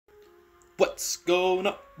What's going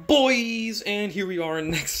up, boys? And here we are in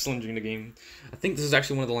the next Slendrina game. I think this is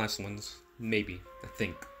actually one of the last ones. Maybe. I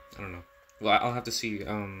think. I don't know. Well, I'll have to see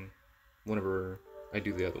whenever I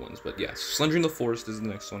do the other ones. But yeah, Slendrina the Forest is the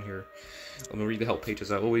next one here. I'm gonna read the help page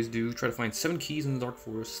as I always do. Try to find 7 keys in the dark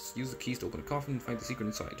forest. Use the keys to open a coffin and find the secret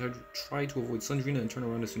inside. Try to avoid Slendrina and turn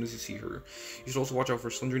around as soon as you see her. You should also watch out for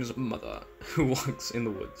Slendrina's mother, who walks in the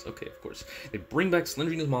woods. Okay, of course. They bring back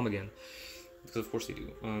Slendrina's mom again. Because of course they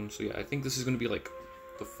do. So yeah, I think this is gonna be like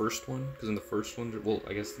the first one. Because in the first one, well,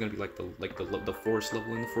 I guess it's gonna be like the forest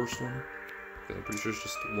level in the first one. Because I'm pretty sure it's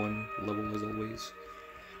just one level as always.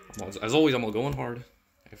 As always, I'm going hard.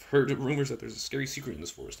 I've heard rumors that there's a scary secret in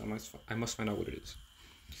this forest. I must find out what it is.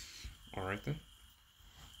 Alright then.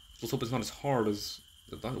 Let's hope it's not as hard as...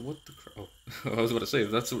 What the crap? Oh, I was about to say,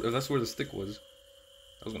 if that's where the stick was,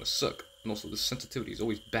 that was gonna suck. And also, the sensitivity is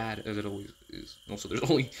always bad, as it always is. And also,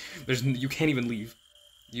 you can't even leave.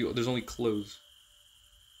 There's only close.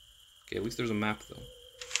 Okay, at least there's a map, though.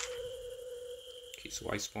 Okay, so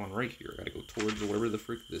I spawn right here. I gotta go towards whatever the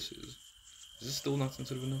frick this is. Is this still not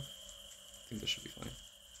sensitive enough? I think this should be fine.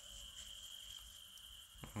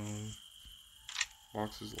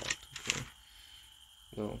 Box is locked, okay.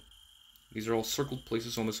 Well, these are all circled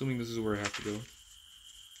places, so I'm assuming this is where I have to go.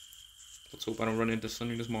 Let's hope I don't run into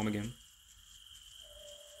Slendrina's mom again.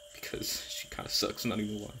 Because she kind of sucks, not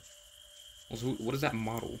even lie. Also, what is that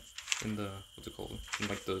model in the, what's it called? In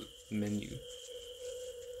like the menu. Because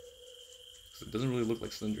it doesn't really look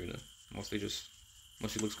like Slendrina. Unless she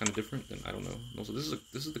looks kind of different, then I don't know. Also, this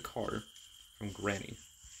is the car from Granny.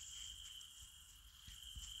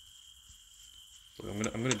 So I'm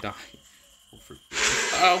gonna die. Oh,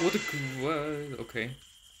 what? Okay.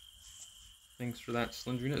 Thanks for that,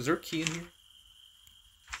 Slendrina. Is there a key in here?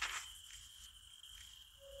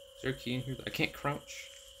 Is there a key in here? I can't crouch.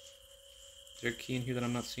 Is there a key in here that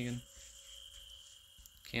I'm not seeing?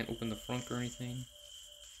 Can't open the front or anything.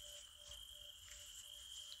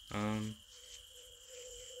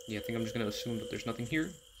 Yeah, I think I'm just gonna assume that there's nothing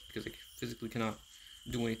here because I physically cannot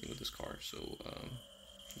do anything with this car. So,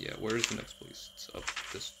 yeah, where is the next place? It's up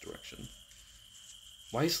this direction.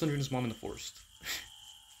 Why is Slendrina's mom in the forest?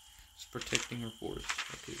 Just protecting her forest.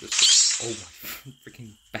 Okay, this. Oh my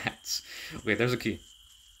freaking bats. Okay, there's a key.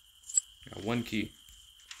 Got one key.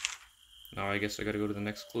 Now I guess I gotta go to the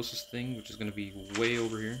next closest thing, which is gonna be way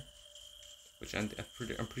over here. Which I'm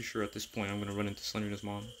pretty sure at this point I'm gonna run into Slendrina's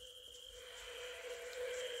mom.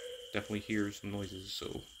 Definitely hear some noises,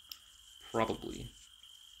 so probably.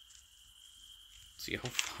 Let's see how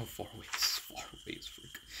far away this is. Far away as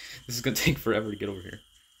frick. This is gonna take forever to get over here.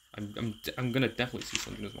 I'm gonna definitely see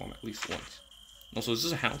Slendrina's mom at least once. Also, is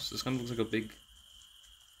this a house? This kind of looks like a big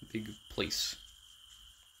place.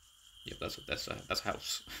 Yep, that's a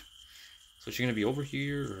house. So is she gonna be over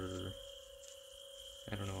here, or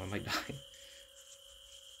I don't know. I might die.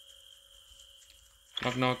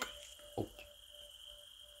 Knock knock. Oh.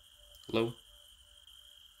 Hello.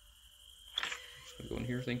 Just gonna go in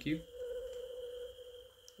here. Thank you.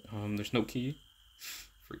 There's no key.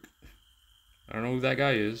 Freak. I don't know who that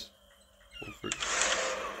guy is. Oh, freak.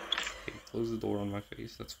 Okay, close the door on my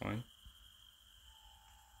face. That's fine.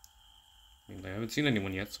 I mean, I haven't seen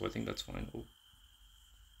anyone yet, so I think that's fine. Oh.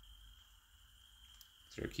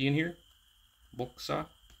 Is there a key in here? Boxa?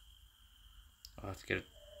 I have to get it.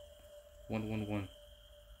 111.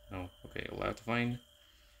 No. Okay, well, I have to find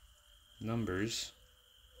numbers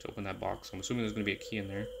to open that box. I'm assuming there's going to be a key in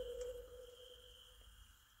there.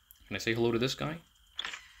 Can I say hello to this guy?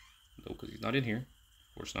 No, because he's not in here.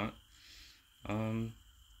 Of course not. I'm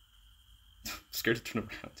scared to turn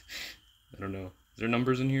around. I don't know. Is there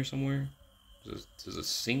numbers in here somewhere? There's a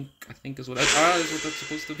sink, I think is what is what that's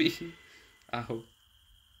supposed to be. Ow.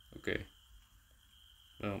 Okay.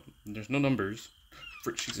 Well, there's no numbers.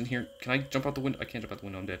 Frick, she's in here. Can I jump out the window? I can't jump out the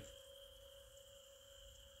window, I'm dead.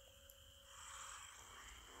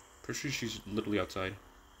 Pretty sure she's literally outside.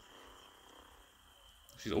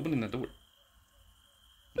 She's opening that door.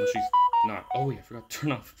 No, she's not. Oh wait, I forgot to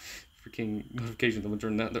turn off freaking notifications. I'm gonna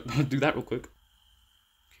turn that. I'm gonna do that real quick.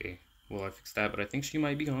 Okay, well I fixed that, but I think she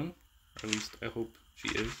might be gone. Or at least I hope she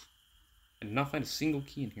is. I did not find a single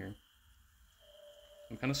key in here.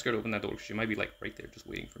 I'm kind of scared to open that door because she might be like right there, just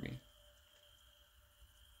waiting for me.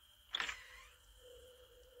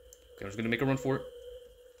 Okay, I'm just gonna make a run for it.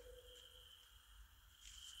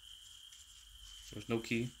 There's no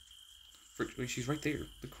key. Frick, wait, she's right there.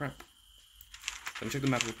 The crap. Let me check the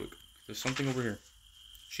map real quick. There's something over here.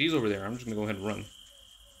 She's over there. I'm just gonna go ahead and run.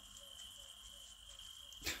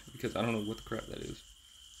 Because I don't know what the crap that is.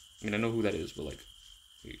 I mean, I know who that is, but like...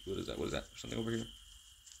 Wait, what is that? What is that? There's something over here.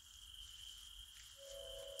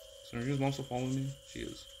 Slendrina's mom still following me? She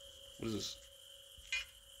is. What is this?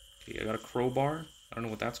 Okay, I got a crowbar. I don't know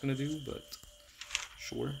what that's gonna do, but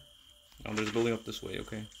sure. Oh, there's a building up this way,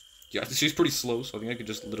 okay. Yeah, she's pretty slow, so I think I could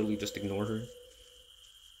just literally just ignore her.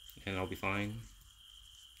 And I'll be fine.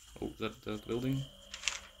 Oh, is that the building?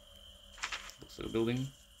 Looks like a building.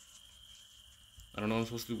 I don't know what I'm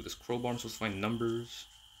supposed to do with this crowbar. I'm supposed to find numbers.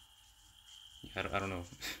 Yeah, I don't know.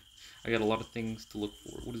 I got a lot of things to look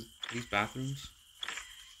for. What is these bathrooms?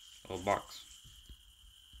 Oh, box.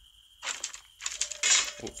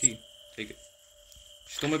 Oh, key. Take it.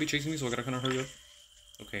 She still might be chasing me, so I gotta kind of hurry up.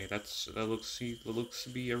 Okay, that looks to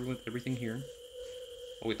be everything here.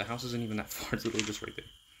 Oh wait, the house isn't even that far. It's literally just right there.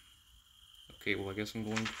 Okay, well I guess I'm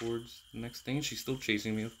going towards the next thing. She's still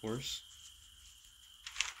chasing me, of course.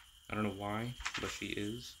 I don't know why, but she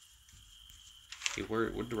is. Okay,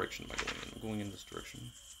 what direction am I going in? I'm going in this direction.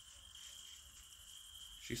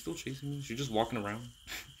 She's still chasing me? She's just walking around?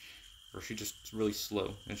 Or is she just really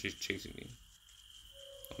slow and she's chasing me?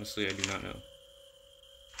 Honestly, I do not know.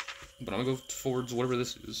 But I'm gonna go towards whatever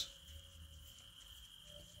this is.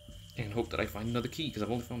 And hope that I find another key, because I've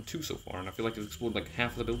only found 2 so far, and I feel like I've explored like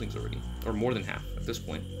half of the buildings already. Or more than half at this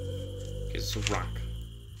point. Okay, it's a rock.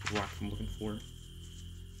 The rock I'm looking for.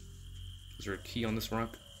 Is there a key on this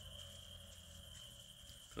rock?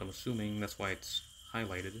 I'm assuming that's why it's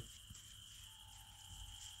highlighted.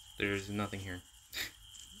 There's nothing here.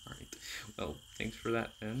 Alright. Well, thanks for that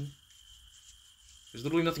then. There's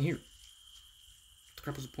literally nothing here. What the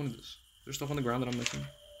crap was the point of this? There's stuff on the ground that I'm missing.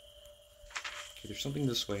 Okay, there's something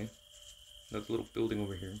this way. That little building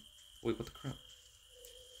over here. Wait, what the crap?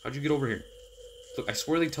 How'd you get over here? Look, I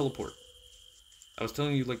swear they teleport. I was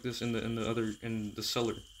telling you like this in the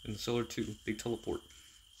cellar. In the cellar too. They teleport.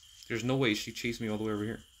 There's no way she chased me all the way over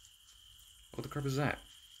here. What the crap is that?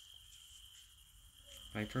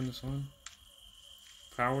 Can I turn this on?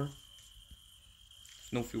 Power?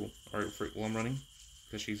 No fuel. Alright, well I'm running.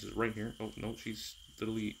 Because she's right here. Oh, no, she's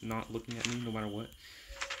literally not looking at me no matter what.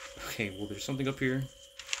 Okay, well there's something up here.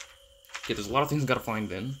 Okay, there's a lot of things I gotta find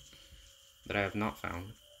then. That I have not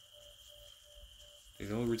found.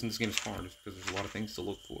 The only reason this game is hard is because there's a lot of things to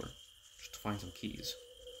look for. Just to find some keys.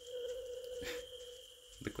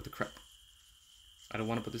 Like, what the crap? I don't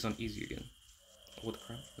want to put this on easy again. Oh, what the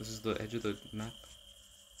crap? This is the edge of the map.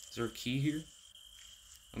 Is there a key here?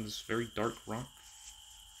 On this very dark rock?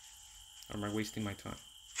 Or am I wasting my time?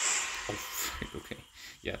 Oh, frick, okay.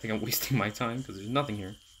 Yeah, I think I'm wasting my time because there's nothing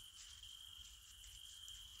here.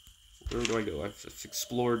 Where do I go? I've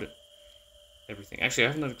explored everything. Actually,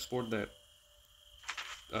 I haven't explored that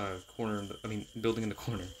corner, building in the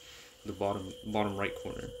corner. The bottom right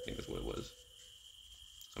corner, I think is what it was.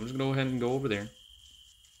 So I'm just gonna go ahead and go over there.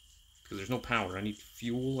 Because there's no power. I need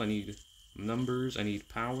fuel, I need numbers, I need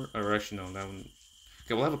power. Or actually, no, that one.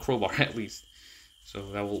 Okay, we'll have a crowbar at least. So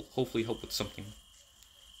that will hopefully help with something.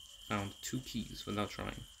 Found 2 keys without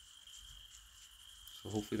trying. So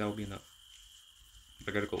hopefully that will be enough.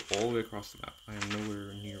 I gotta go all the way across the map. I am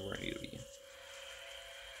nowhere near where I need to be.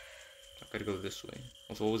 I've gotta go this way.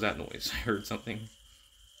 Also, what was that noise? I heard something.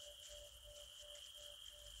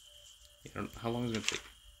 Yeah, I don't know. How long is it gonna take?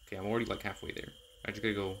 Okay, I'm already like halfway there. I just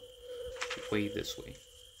gotta go way this way.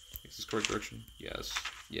 Is this correct direction? Yes.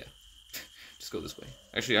 Yeah. Just go this way.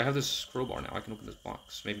 Actually, I have this crowbar now. I can open this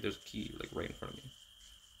box. Maybe there's a key like right in front of me.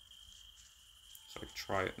 So I can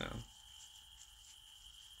try it now.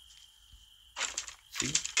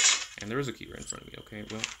 See? And there is a key right in front of me. Okay,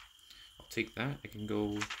 well, I'll take that. I can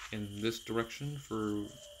go in this direction for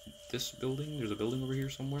this building. There's a building over here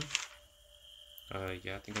somewhere.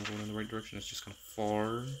 Yeah, I think I'm going in the right direction. It's just kind of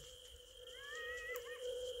far.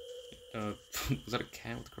 Was that a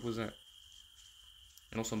cat? What the crap was that?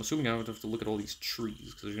 And also, I'm assuming I would have to look at all these trees,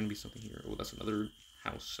 because there's going to be something here. Oh, that's another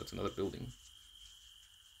house. That's another building.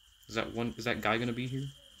 Is that guy going to be here?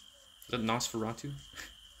 Is that Nosferatu?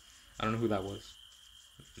 I don't know who that was.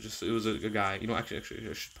 It was a guy. You know, actually,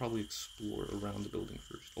 I should probably explore around the building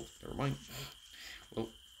first. Oh, never mind. Well,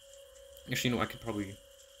 actually, I could probably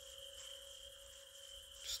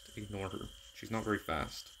just ignore her. She's not very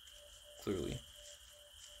fast, clearly.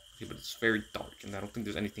 Okay, but it's very dark, and I don't think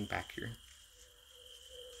there's anything back here.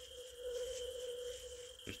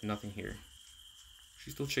 There's nothing here.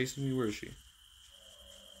 She's still chasing me? Where is she?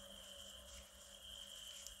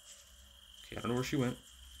 Okay, I don't know where she went.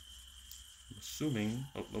 I'm assuming...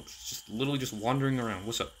 Oh, nope, she's just literally just wandering around.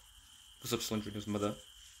 What's up? What's up, Slendrina's mother?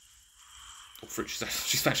 Oh, frick,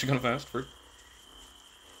 she's actually kind of fast, frick.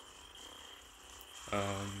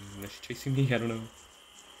 Is she chasing me? I don't know.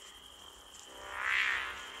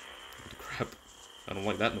 What the crap? I don't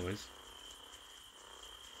like that noise.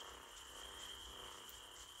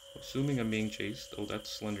 Assuming I'm being chased. Oh,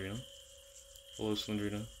 that's Slendrina. Hello,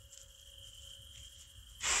 Slendrina.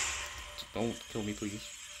 Don't kill me, please.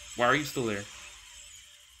 Why are you still there?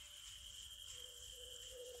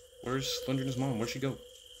 Where's Slendrina's mom? Where'd she go?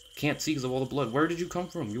 Can't see because of all the blood. Where did you come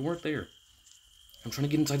from? You weren't there. I'm trying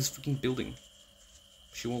to get inside this freaking building.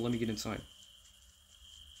 She won't let me get inside.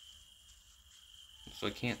 So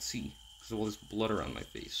I can't see because of all this blood around my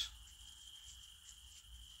face.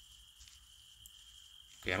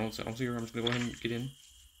 Okay, I don't see her. I'm just gonna go ahead and get in.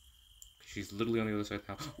 She's literally on the other side of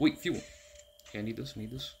the house. Wait, fuel! Okay, I need this,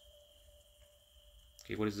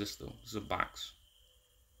 Okay, what is this though? This is a box.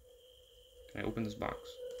 Can I open this box?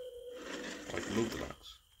 Oh, I can move the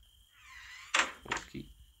box. Oh, key.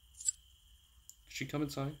 Can she come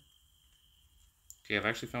inside? Okay, I've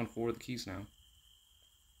actually found 4 of the keys now.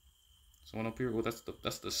 Someone up here. Oh, that's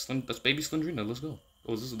baby Slendrina. Let's go.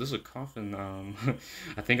 Oh, this is a coffin.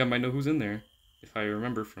 I think I might know who's in there if I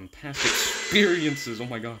remember from past experiences. Oh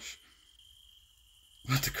my gosh.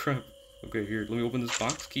 What the crap? Okay, here. Let me open this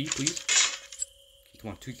box. Key, please. Key,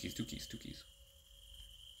 come on, 2 keys.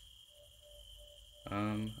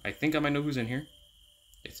 I think I might know who's in here.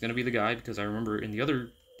 It's gonna be the guy because I remember in the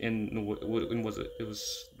other when was it? It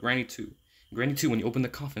was Granny 2. Granny 2. When you open the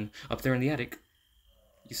coffin up there in the attic.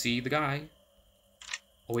 You see the guy.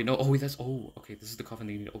 Oh wait, no. Oh wait, that's. Oh, okay. This is the coffin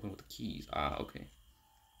that you need to open with the keys. Ah, okay.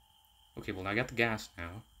 Okay, well, I got the gas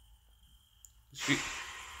now.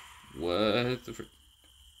 What the frick?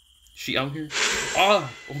 She out here? Ah!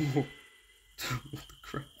 Oh! What the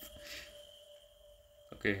crap?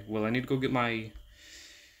 Okay, well, I need to go get my.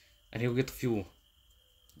 I need to go get the fuel.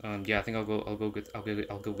 Yeah, I think I'll go get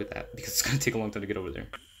that because it's gonna take a long time to get over there.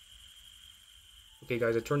 Okay,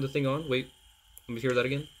 guys, I turned the thing on. Wait. Let me hear that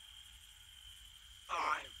again.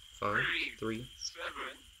 5, 3, 7,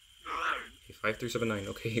 9. Okay, 5, 3, 7, 9.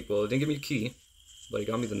 Okay, well, it didn't give me a key, but it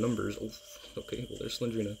got me the numbers. Oh, okay, well, there's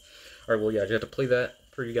Slendrina. Alright, well, yeah, I just have to play that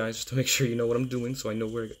for you guys just to make sure you know what I'm doing, so I know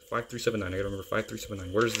where to get 5, 3, 7, 9. I gotta remember 5, 3, 7,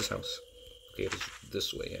 9. Where is this house? Okay, it is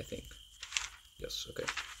this way, I think. Yes, okay.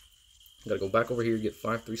 I gotta go back over here, get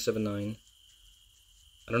 5, 3, 7, 9.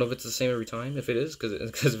 I don't know if it's the same every time. If it is, because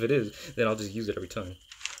if it is, then I'll just use it every time.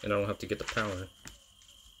 And I don't have to get the power.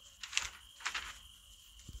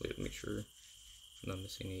 Wait, make sure I'm not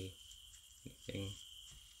missing anything.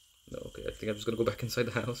 No, okay, I think I'm just gonna go back inside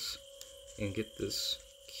the house and get this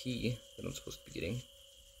key that I'm supposed to be getting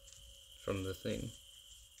from the thing.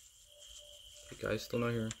 Okay, guys, still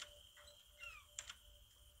not here.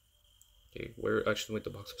 Okay, where? Actually, wait, the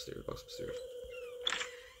box upstairs.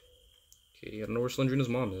 Okay, I don't know where Slendrina's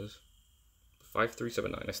mom is. 5, 3,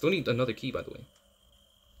 7, 9. I still need another key, by the way.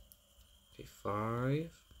 Okay, 5,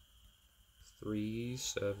 3,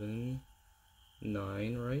 7,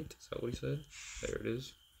 9, right? Is that what he said? There it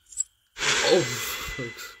is. Oh,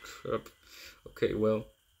 crap. Okay, well,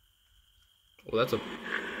 that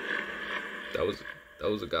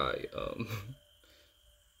was a guy.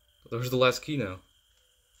 There's the last key now.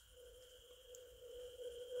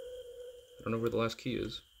 I don't know where the last key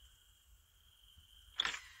is.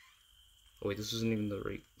 Oh wait, this isn't even the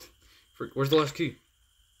right. Where's the last key?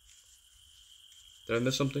 Did I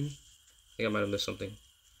miss something? I think I might have missed something.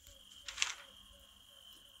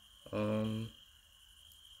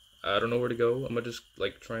 I don't know where to go. I'm gonna just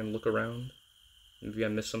like try and look around. Maybe I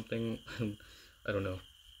missed something. I don't know.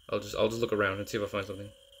 I'll just look around and see if I find something.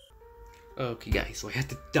 Okay, guys, so I had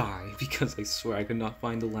to die because I swear I could not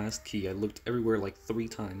find the last key. I looked everywhere like 3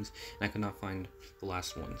 times and I could not find the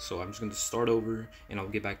last one. So I'm just gonna start over and I'll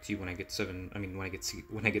get back to you when I get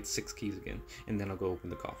 6 keys again, and then I'll go open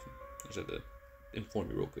the coffin. I just had to inform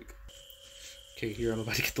you real quick. Okay, here I'm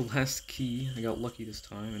about to get the last key. I got lucky this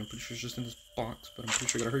time, and I'm pretty sure it's just in this box, but I'm pretty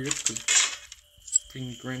sure I gotta hurry up because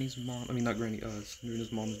freaking Granny's mom, not Granny,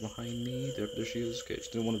 Slendrina's mom is behind me. There she is. Okay, I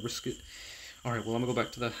just didn't want to risk it. Alright, well, I'm gonna go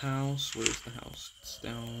back to the house. Where is the house? It's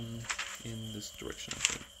down in this direction, I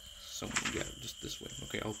think. Yeah, just this way.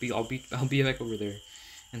 Okay, I'll be back over there,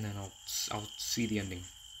 and then I'll see the ending.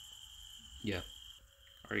 Yeah.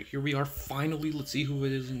 Alright, here we are. Finally, let's see who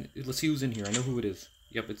it is. Let's see who's in here. I know who it is.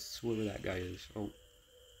 Yep, it's whoever that guy is. Oh,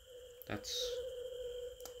 that's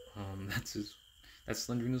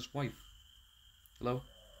Slendrina's wife. Hello?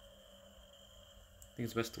 I think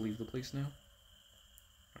it's best to leave the place now.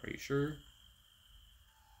 Are you sure?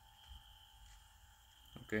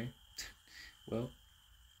 Okay. Well.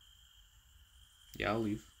 Yeah, I'll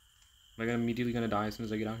leave. Am I immediately gonna die as soon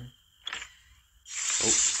as I get out here?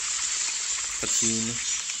 Oh. Cutscene.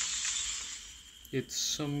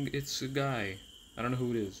 It's a guy. I don't know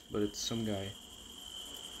who it is, but it's some guy.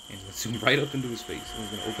 And he's gonna zoom right up into his face, and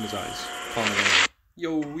he's gonna open his eyes. Calling him out.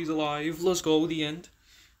 Yo, he's alive. Let's go, the end.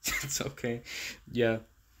 It's okay. Yeah,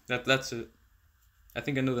 that's it. I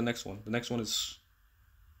think I know the next one. The next one is.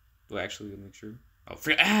 Do I actually make sure? Oh,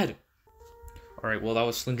 free ad. All right. Well, that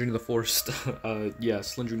was Slendrina the Forest. Yeah,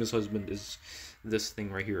 Slendrina's husband is this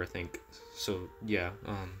thing right here, I think. So yeah.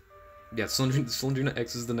 Yeah, Slendrina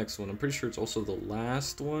X is the next one. I'm pretty sure it's also the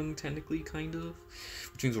last one, technically, kind of.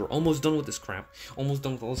 Which means we're almost done with this crap. Almost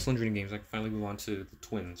done with all the Slendrina games. I can finally move on to the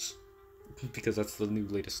twins. Because that's the new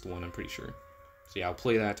latest one, I'm pretty sure. So yeah, I'll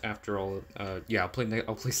play that after all. Yeah, I'll play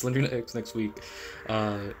Slendrina X next week.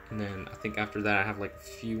 And then I think after that I have like a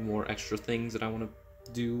few more extra things that I want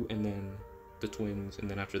to do, and then the twins,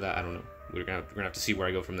 and then after that I don't know. We're gonna have to see where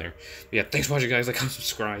I go from there. But yeah, thanks for watching, guys. Like, comment,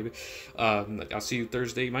 subscribe. I'll see you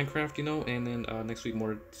Thursday, Minecraft, you know, and then next week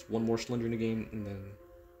one more Slendrina game, and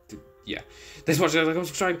then yeah, thanks for watching, guys. Like,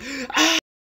 comment, subscribe.